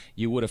game,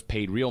 you would have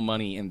paid real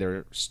money in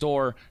their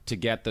store to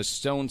get the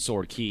Stone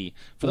Sword key.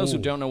 For those who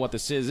don't know what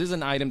this is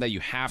an item that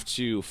you have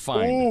to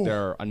find.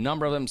 There are a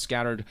number of them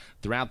scattered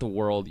throughout the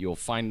world. You'll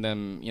find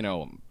them, you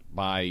know,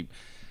 by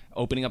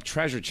opening up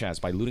treasure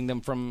chests, by looting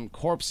them from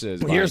corpses.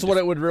 Here's what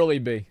it would really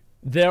be.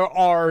 There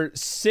are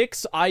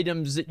 6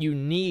 items that you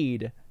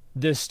need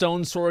the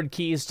Stone Sword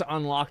keys to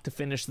unlock to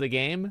finish the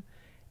game.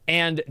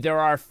 And there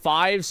are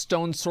 5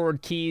 Stone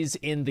Sword keys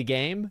in the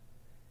game.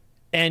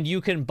 And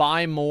you can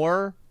buy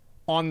more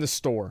on the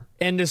store.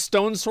 And the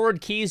Stone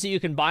Sword keys that you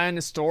can buy on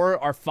the store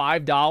are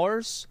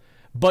 $5.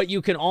 But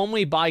you can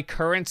only buy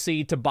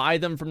currency to buy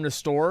them from the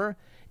store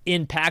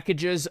in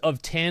packages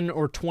of $10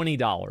 or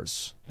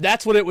 $20.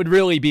 That's what it would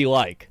really be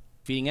like.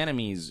 Feeding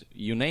enemies,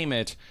 you name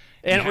it.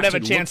 And it would have a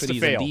chance to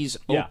fail. These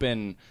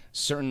open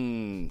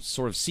certain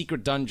sort of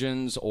secret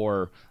dungeons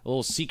or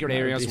little secret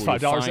areas where you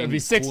find it'd be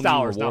 $6,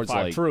 not $5.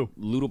 Like True.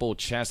 Lootable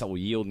chests that will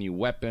yield new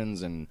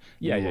weapons and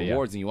new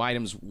rewards, new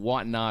items,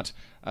 whatnot.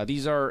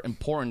 These are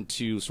important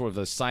to sort of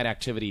the side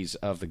activities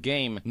of the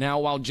game. Now,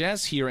 while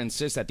Jess here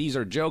insists that these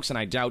are jokes, and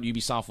I doubt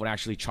Ubisoft would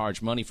actually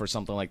charge money for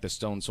something like the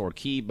Stone Sword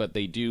Key, but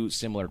they do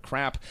similar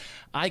crap,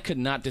 I could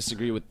not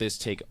disagree with this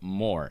take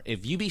more.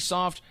 If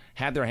Ubisoft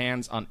had their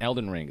hands on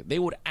Elden Ring, they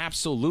would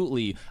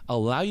absolutely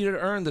allow you to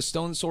earn the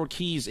Stone Sword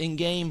Keys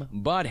in-game,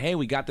 but hey,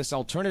 we got this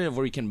alternative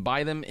where you can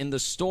buy them in the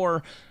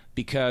store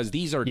because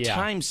these are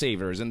time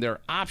savers and they're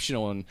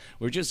optional, and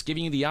we're just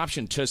giving you the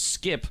option to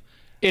skip.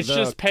 It's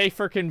just pay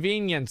for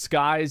convenience,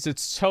 guys.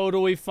 It's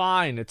totally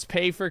fine. It's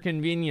pay for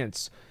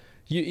convenience.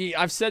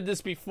 I've said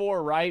this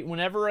before, right?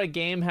 Whenever a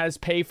game has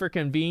pay for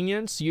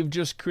convenience, you've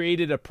just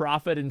created a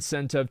profit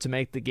incentive to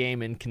make the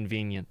game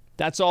inconvenient.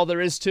 That's all there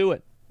is to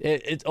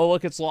it. Oh,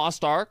 look, it's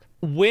Lost Ark.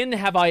 When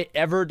have I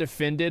ever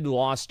defended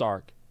Lost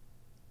Ark?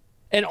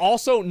 And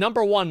also,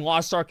 number one,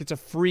 Lost Ark, it's a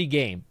free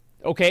game.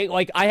 Okay?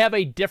 Like, I have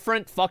a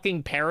different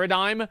fucking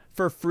paradigm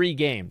for free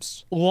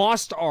games.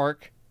 Lost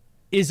Ark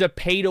is a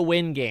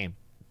pay-to-win game.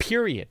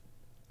 Period.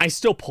 I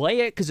still play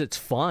it because it's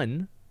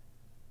fun,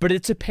 but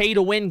it's a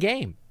pay-to-win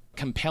game.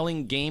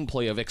 Compelling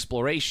gameplay of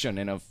exploration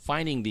and of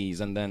finding these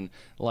and then,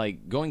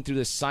 like, going through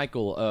this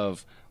cycle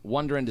of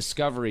wonder and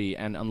discovery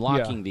and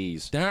unlocking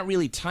these. They're not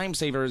really time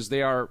savers.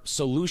 They are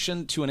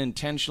solution to an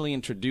intentionally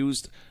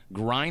introduced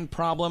grind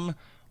problem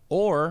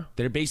or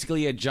they're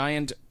basically a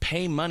giant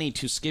pay money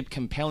to skip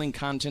compelling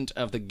content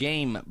of the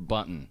game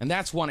button. And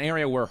that's one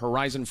area where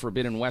Horizon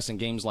Forbidden West and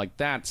games like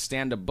that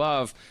stand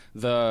above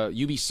the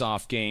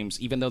Ubisoft games,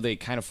 even though they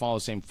kind of follow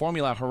the same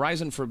formula.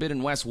 Horizon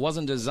Forbidden West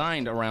wasn't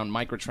designed around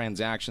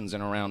microtransactions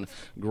and around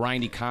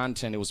grindy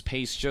content. It was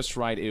paced just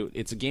right.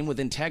 It's a game with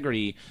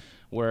integrity,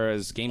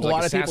 whereas games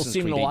like Assassin's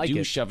Creed, they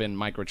do shove in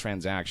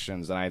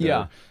microtransactions that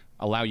either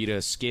allow you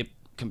to skip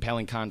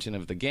compelling content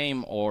of the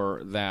game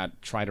or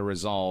that try to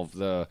resolve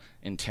the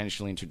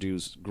intentionally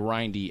introduced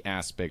grindy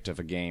aspect of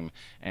a game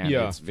and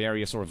its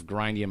various sort of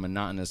grindy and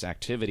monotonous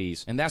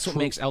activities. And that's what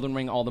makes Elden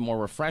Ring all the more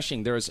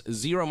refreshing. There's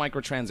zero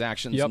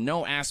microtransactions.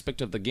 No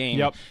aspect of the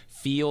game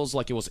feels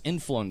like it was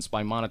influenced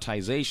by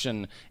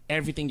monetization.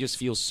 Everything just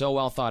feels so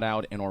well thought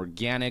out and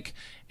organic,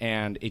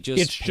 and it's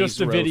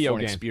just a video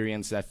game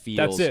experience that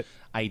feels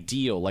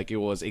ideal, like it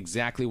was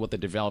exactly what the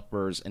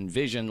developers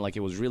envisioned, like it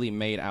was really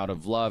made out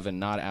of love and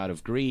not out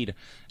of greed.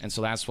 And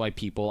so that's why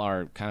people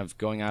are kind of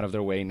going out of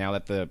their way now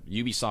that the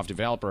Ubisoft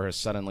developer has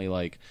suddenly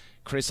like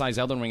criticized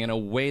Elden Ring in a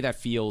way that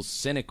feels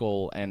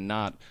cynical and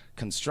not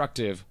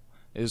constructive.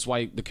 Is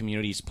why the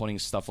community is putting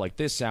stuff like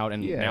this out,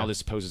 and now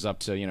this poses up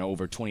to, you know,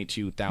 over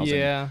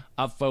 22,000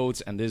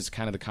 upvotes, and this is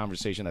kind of the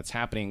conversation that's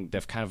happening.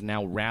 They've kind of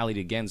now rallied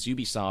against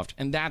Ubisoft,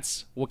 and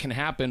that's what can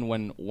happen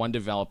when one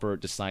developer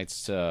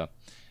decides to,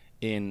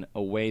 in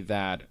a way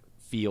that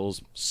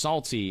feels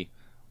salty,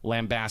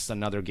 lambast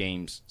another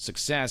game's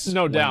success.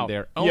 No doubt.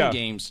 Their own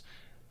games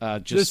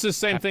this is the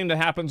same thing that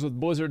happens with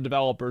Blizzard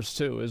developers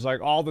too, is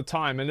like all the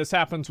time, and this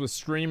happens with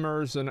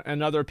streamers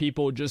and other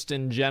people just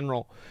in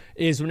general,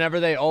 is whenever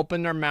they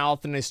open their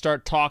mouth and they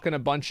start talking a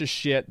bunch of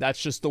shit,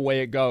 that's just the way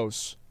it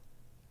goes.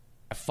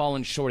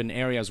 Fallen short in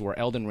areas where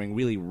Elden Ring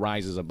really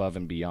rises above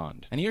and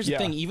beyond. And here's the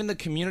thing, even the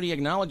community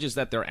acknowledges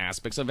that there are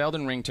aspects of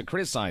Elden Ring to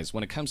criticize.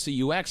 When it comes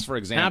to UX, for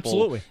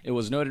example, it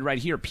was noted right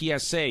here,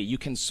 PSA, you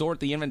can sort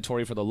the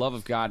inventory for the love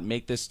of God,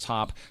 make this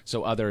top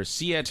so others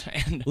see it.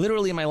 And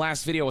literally in my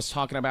last video I was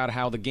talking about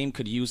how the game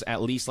could use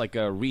at least like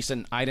a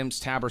recent items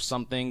tab or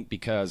something,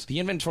 because the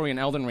inventory in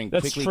Elden Ring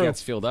quickly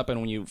gets filled up, and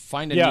when you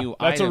find a new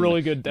item,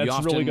 you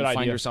often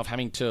find yourself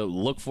having to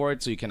look for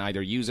it so you can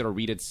either use it or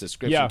read its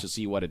description to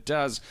see what it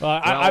does.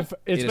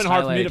 It's been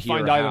hard for me to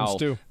find items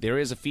too. There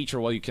is a feature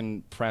where you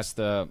can press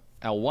the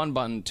L1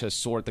 button to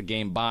sort the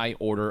game by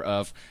order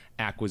of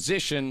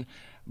acquisition,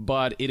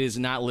 but it is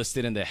not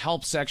listed in the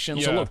help section.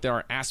 So look, there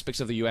are aspects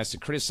of the UX to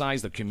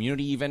criticize. The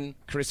community even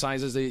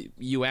criticizes the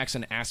UX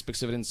and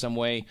aspects of it in some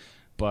way.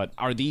 But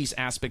are these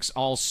aspects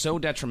all so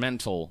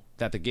detrimental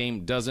that the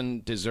game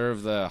doesn't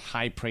deserve the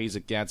high praise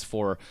it gets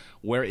for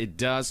where it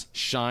does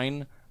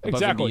shine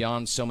above and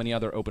beyond so many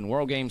other open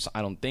world games?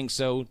 I don't think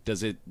so.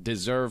 Does it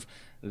deserve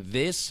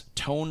this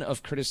tone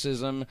of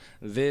criticism,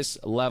 this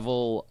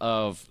level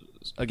of,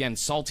 again,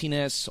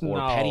 saltiness or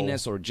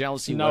pettiness or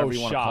jealousy, whatever you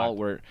want to call it,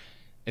 where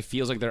it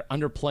feels like they're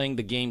underplaying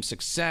the game's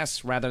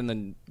success rather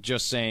than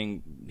just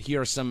saying,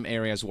 here are some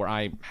areas where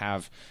I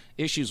have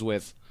issues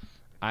with?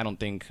 I don't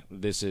think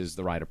this is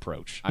the right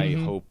approach. I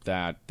hope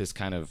that this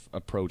kind of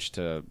approach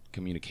to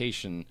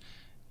communication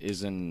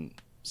isn't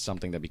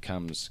something that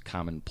becomes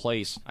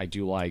commonplace. I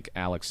do like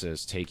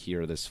Alex's take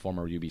here, this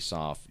former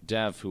Ubisoft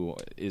dev who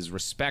is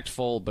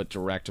respectful but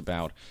direct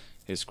about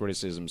his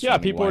criticisms.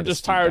 People are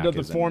just tired of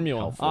the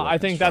formula. I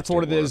think that's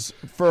what it is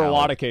for a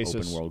lot of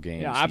cases. Open world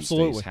games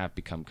absolutely these days have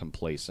become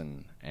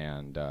complacent,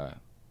 and a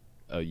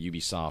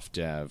Ubisoft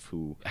dev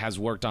who has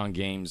worked on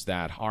games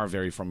that are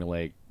very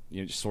formulaic,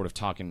 you know, just sort of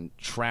talking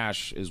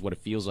trash is what it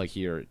feels like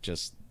here. It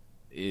just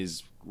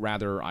is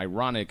rather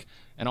ironic.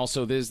 And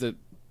also, there's the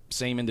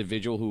same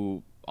individual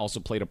who also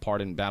played a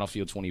part in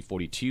Battlefield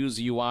 2042's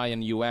UI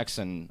and UX,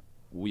 and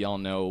we all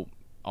know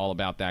all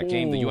about that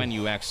game. The UI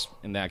and UX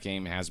in that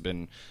game has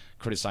been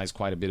criticized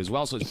quite a bit as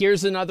well. So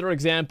here's another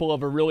example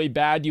of a really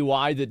bad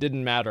UI that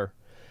didn't matter.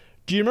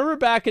 Do you remember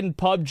back in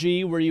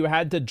PUBG where you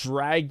had to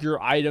drag your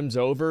items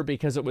over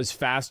because it was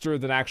faster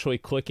than actually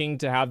clicking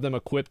to have them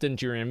equipped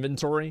into your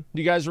inventory?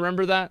 Do you guys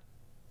remember that?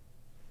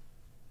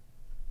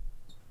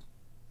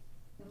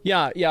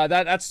 Yeah,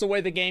 that's the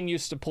way the game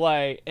used to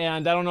play,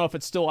 and I don't know if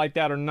it's still like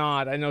that or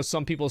not. I know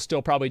some people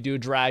still probably do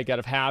drag out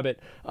of habit,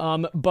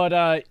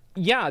 but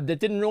yeah, that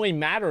didn't really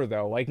matter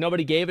though. Like,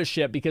 nobody gave a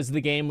shit because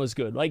the game was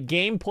good. Like,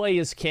 gameplay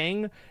is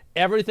king.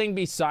 Everything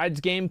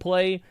besides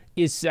gameplay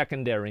is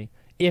secondary.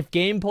 If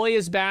gameplay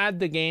is bad,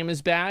 the game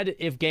is bad.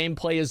 If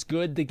gameplay is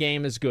good, the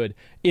game is good.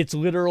 It's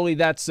literally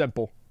that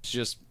simple. It's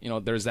just, you know,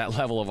 there's that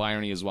level of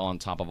irony as well on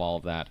top of all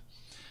of that.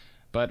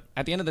 But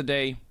at the end of the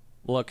day,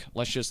 look,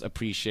 let's just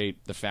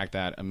appreciate the fact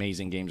that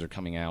amazing games are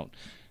coming out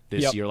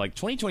this year. Like,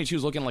 2022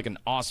 is looking like an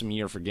awesome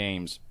year for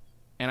games.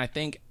 And I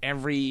think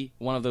every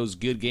one of those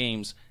good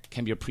games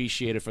can be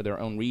appreciated for their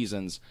own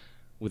reasons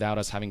without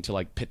us having to,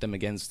 like, pit them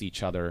against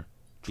each other.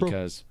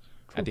 Because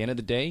at the end of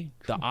the day,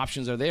 the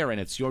options are there,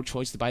 and it's your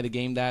choice to buy the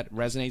game that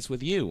resonates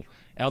with you.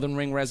 Elden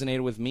Ring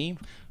resonated with me.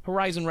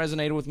 Horizon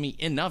resonated with me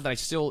enough that I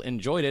still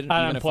enjoyed it,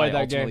 even if I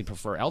ultimately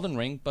prefer Elden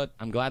Ring. But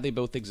I'm glad they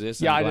both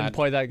exist. Yeah, I didn't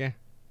play that game.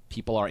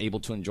 People are able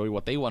to enjoy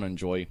what they want to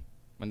enjoy.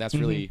 And that's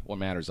really what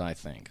matters, I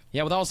think.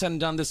 Yeah, with all said and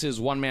done, this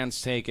is one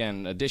man's take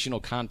and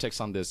additional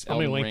context on this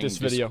Elden Ring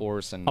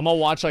discourse. And I'm going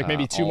to watch like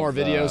maybe 2 more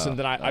videos, and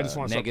then I just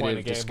want to start playing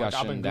the game. Discussion like,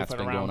 I've been that's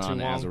been going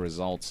on as a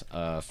result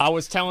of I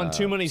was telling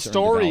too many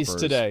stories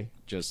today.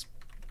 Just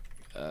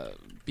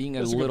being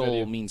a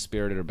little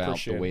mean-spirited about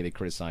the way they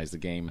criticize the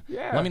game.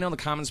 Yeah. Let me know in the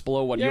comments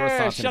below what your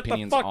thoughts and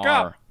opinions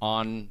are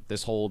on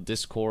this whole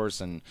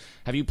discourse. And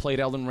have you played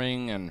Elden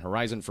Ring and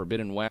Horizon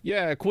Forbidden West?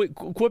 Yeah,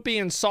 quit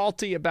being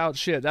salty about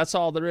shit. That's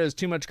all there is.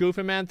 Too much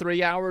goofing, man.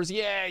 3 hours.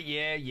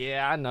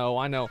 Yeah, I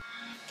know.